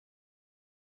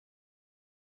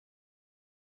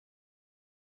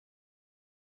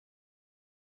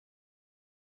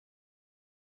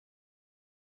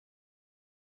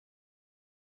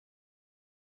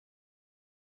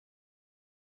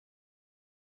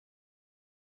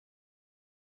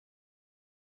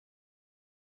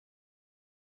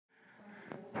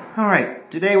Alright,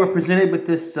 today we're presented with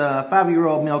this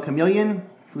 5-year-old male chameleon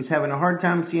who's having a hard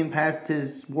time seeing past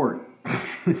his wart.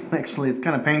 Actually, it's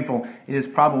kind of painful. It is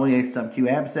probably a sub-Q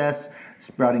abscess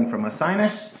sprouting from a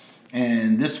sinus.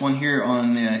 And this one here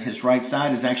on his right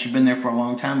side has actually been there for a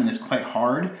long time and is quite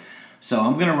hard. So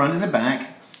I'm going to run to the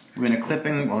back. We're going to clip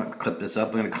this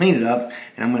up. We're going to clean it up.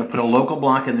 And I'm going to put a local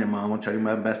block in there, Mom. I'll try to do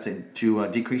my best to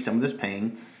decrease some of this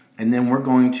pain. And then we're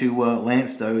going to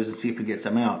lance those and see if we get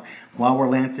some out. While we're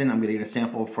lancing, I'm going to get a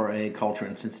sample for a culture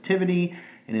and sensitivity.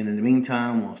 And then in the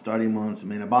meantime, we'll start him on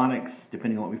some antibiotics,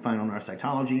 depending on what we find on our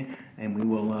cytology. And we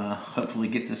will hopefully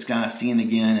get this guy seeing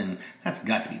again. And that's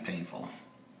got to be painful.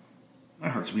 It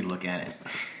hurts me to look at it.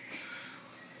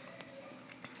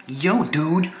 Yo,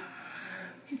 dude.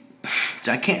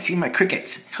 I can't see my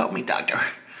crickets. Help me, doctor.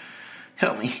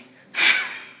 Help me.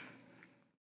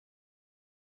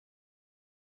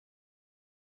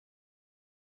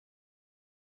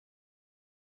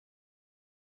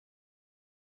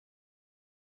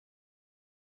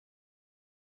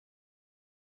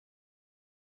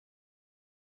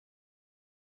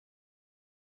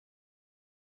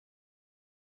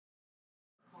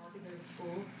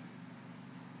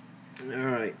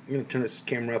 Alright, I'm going to turn this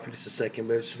camera off for just a second,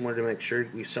 but I just wanted to make sure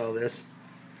we saw this.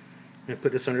 I'm going to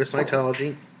put this under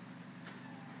cytology.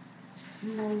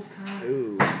 Mocha.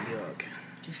 Ooh, yuck.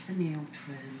 Just the nail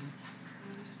trim.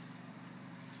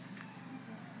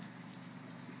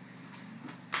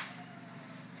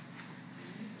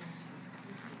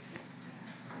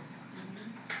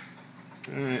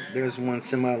 Alright, there's one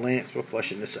semi-lance. We'll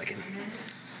flush it in a second.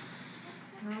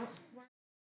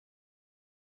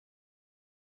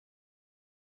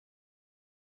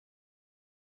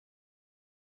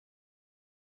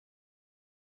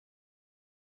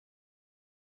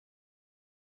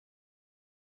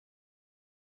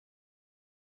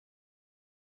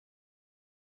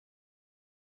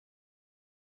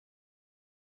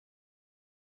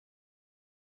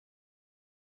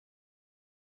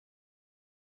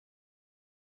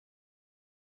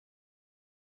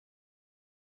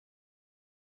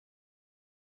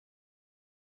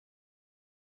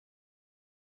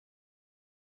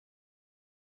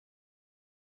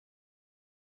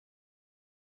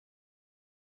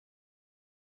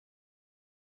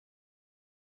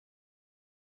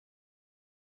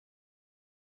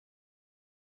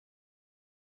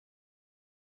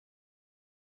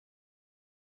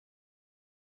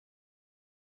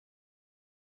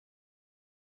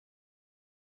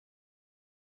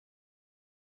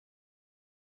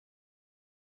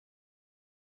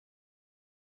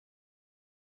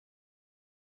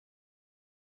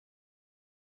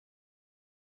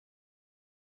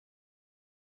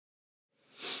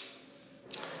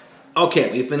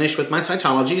 Okay, we finished with my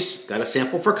cytologies. Got a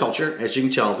sample for culture. As you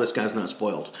can tell, this guy's not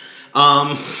spoiled.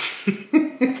 I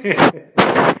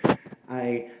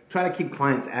try to keep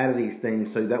clients out of these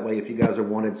things so that way if you guys are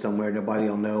wanted somewhere, nobody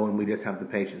will know and we just have the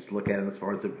patience to look at it as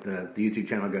far as the YouTube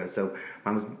channel goes. So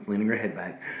Mama's leaning her head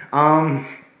back.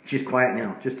 She's quiet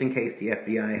now, just in case the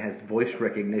FBI has voice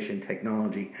recognition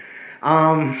technology.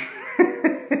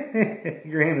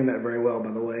 You're handling that very well,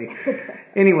 by the way.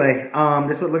 Anyway,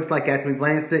 this is what it looks like after we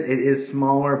lanced it. It is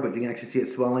smaller, but you can actually see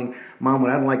it swelling. Mom,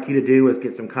 what I'd like you to do is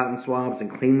get some cotton swabs and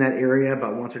clean that area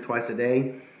about once or twice a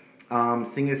day.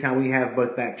 Seeing as how we have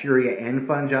both bacteria and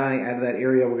fungi out of that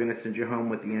area, we're going to send you home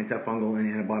with the antifungal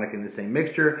and antibiotic in the same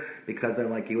mixture. Because I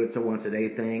like you, it's a once a day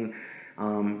thing.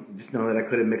 Just know that I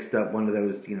could have mixed up one of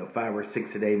those, 5 or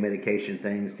 6 a day medication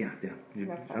things. Yeah.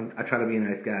 I try to be a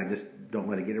nice guy, just don't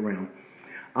let it get around.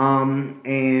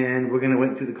 And we're going to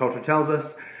wait until the culture tells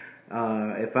us.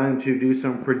 If I'm to do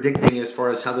some predicting as far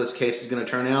as how this case is going to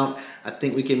turn out, I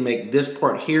think we can make this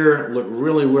part here look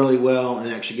really, really well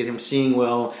and actually get him seeing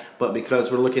well. But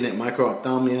because we're looking at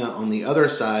microphthalmia on the other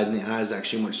side and the eye is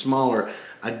actually much smaller,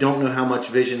 I don't know how much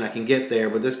vision I can get there.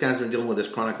 But this guy's been dealing with this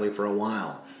chronically for a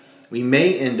while. We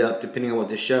may end up, depending on what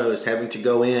this shows, having to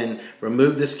go in,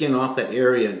 remove the skin off that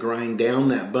area, grind down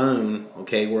that bone,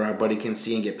 okay, where our buddy can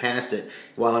see and get past it.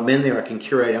 While I'm in there, I can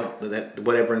curate out that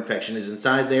whatever infection is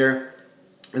inside there,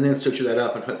 and then suture that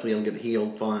up, and hopefully it'll get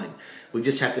healed fine. We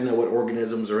just have to know what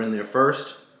organisms are in there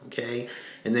first, okay,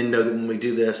 and then know that when we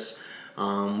do this,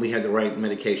 we have the right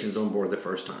medications on board the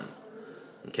first time,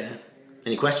 okay?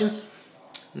 Any questions?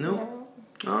 No?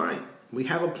 All right, we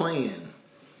have a plan.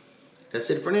 That's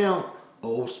it for now.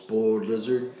 Oh, spoiled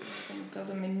lizard. Build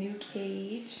him a new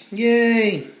cage.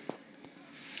 Yay!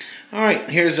 Alright,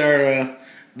 here's our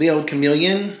veiled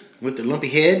chameleon with the lumpy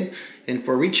head. And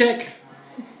for a recheck,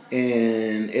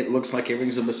 and it looks like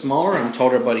everything's a bit smaller. I'm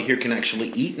told our buddy here can actually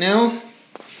eat now.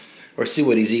 Or see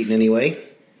what he's eating anyway.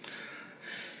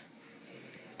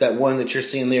 That one that you're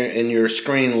seeing there in your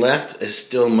screen left is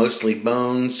still mostly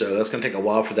bone, so that's going to take a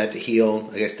while for that to heal.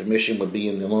 I guess the mission would be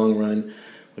in the long run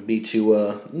would be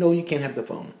to, no, you can't have the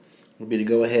phone. Would be to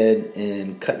go ahead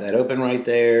and cut that open right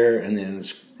there and then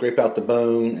scrape out the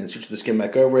bone and suture the skin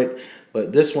back over it.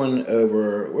 But this one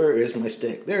over, where is my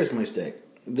stick? There's my stick.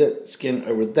 The skin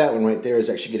over that one right there is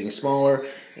actually getting smaller,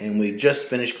 and we just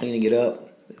finished cleaning it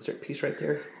up. Is there a piece right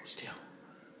there? Still.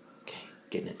 Okay,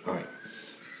 getting it. All right.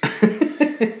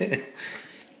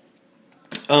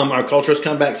 Our culture has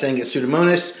come back saying it's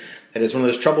pseudomonas. That is one of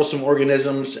those troublesome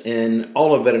organisms in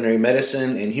all of veterinary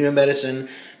medicine and human medicine,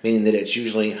 meaning that it's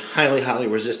usually highly, highly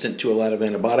resistant to a lot of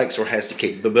antibiotics, or has the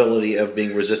capability of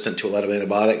being resistant to a lot of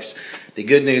antibiotics. The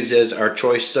good news is our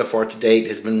choice so far to date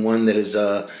has been one that is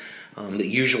that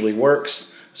usually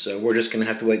works. So we're just going to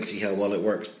have to wait and see how well it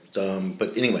works.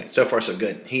 But anyway, so far so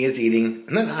good. He is eating,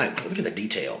 and then look at the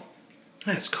detail.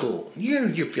 That's cool.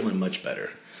 You're feeling much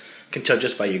better. Can tell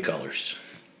just by your colors.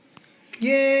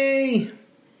 Yay!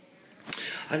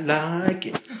 I like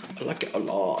it. I like it a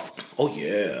lot. Oh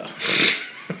yeah.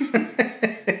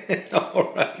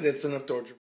 All right, that's enough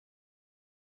torture.